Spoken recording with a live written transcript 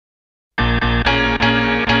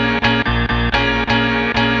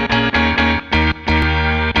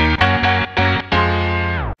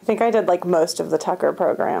think I did like most of the Tucker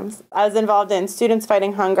programs. I was involved in Students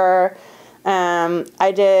Fighting Hunger.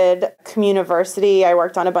 I did Communiversity. I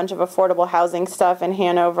worked on a bunch of affordable housing stuff in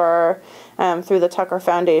Hanover through the Tucker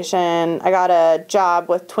Foundation. I got a job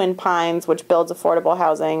with Twin Pines, which builds affordable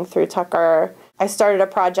housing through Tucker. I started a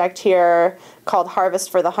project here called Harvest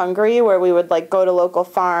for the Hungry, where we would like go to local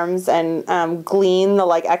farms and glean the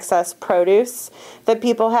like excess produce that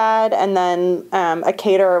people had, and then a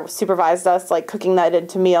caterer supervised us like cooking that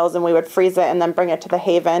into meals, and we would freeze it and then bring it to the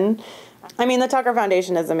Haven. I mean, the Tucker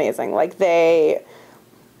Foundation is amazing. Like they,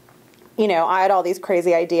 you know, I had all these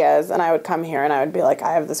crazy ideas, and I would come here and I would be like,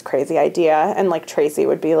 I have this crazy idea, and like Tracy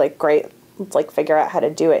would be like, great, let's like figure out how to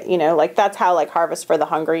do it, you know, like that's how like Harvest for the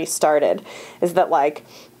Hungry started, is that like,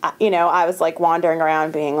 you know, I was like wandering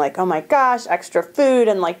around being like, oh my gosh, extra food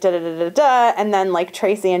and like da da da da da, and then like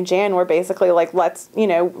Tracy and Jan were basically like, let's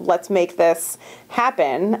make this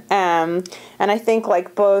happen, and I think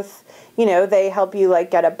like both, you know, they help you like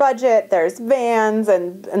get a budget, there's vans,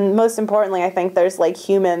 and most importantly, I think there's like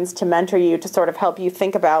humans to mentor you, to sort of help you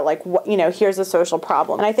think about like, what, you know, here's a social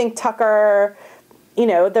problem. And I think Tucker, you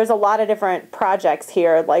know, there's a lot of different projects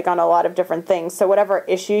here, like on a lot of different things. So whatever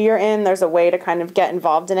issue you're in, there's a way to kind of get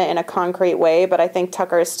involved in it in a concrete way. But I think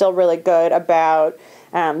Tucker is still really good about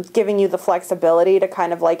giving you the flexibility to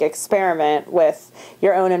kind of like experiment with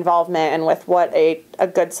your own involvement and with what a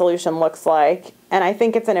good solution looks like. And I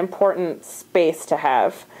think it's an important space to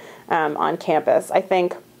have on campus. I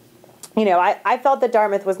think, you know, I felt that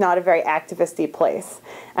Dartmouth was not a very activist-y place.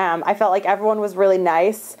 I felt like everyone was really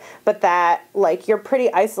nice, but that, like, you're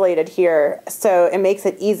pretty isolated here, so it makes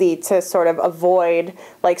it easy to sort of avoid,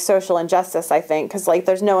 like, social injustice, I think, because, like,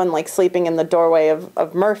 there's no one, like, sleeping in the doorway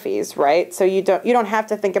of Murphy's, right? So you don't have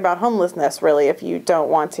to think about homelessness, really, if you don't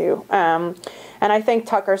want to. And I think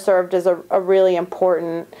Tucker served as a really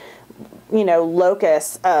important, you know,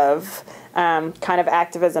 locus of kind of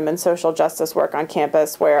activism and social justice work on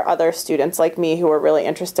campus, where other students like me who were really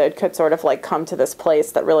interested could sort of like come to this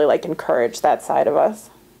place that really like encouraged that side of us.